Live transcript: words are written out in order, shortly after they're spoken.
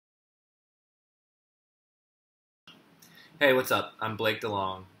Hey, what's up? I'm Blake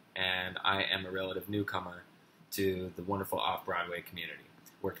DeLong, and I am a relative newcomer to the wonderful off-Broadway community.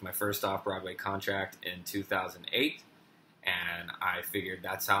 Worked my first off-Broadway contract in 2008, and I figured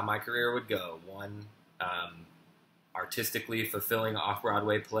that's how my career would go. One artistically fulfilling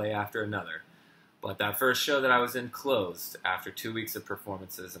off-Broadway play after another. But that first show that I was in closed after 2 weeks of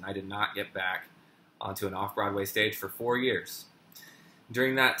performances, and I did not get back onto an off-Broadway stage for 4 years.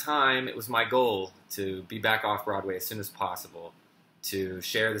 During that time, it was my goal to be back off-Broadway as soon as possible, to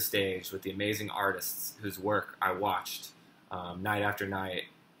share the stage with the amazing artists whose work I watched night after night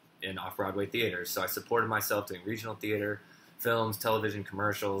in off-Broadway theaters. So I supported myself doing regional theater, films, television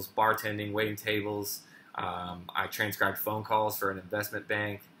commercials, bartending, waiting tables. I transcribed phone calls for an investment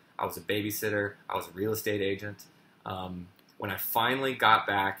bank. I was a babysitter. I was a real estate agent. When I finally got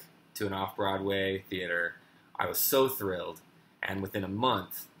back to an off-Broadway theater, I was so thrilled. And within a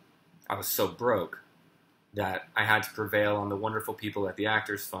month, I was so broke that I had to prevail on the wonderful people at the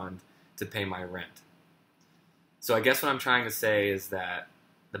Actors Fund to pay my rent. So I guess what I'm trying to say is that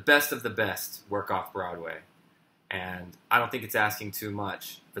the best of the best work off Broadway. And I don't think it's asking too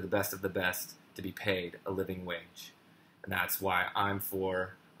much for the best of the best to be paid a living wage. And that's why I'm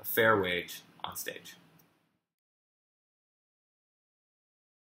for a fair wage on stage.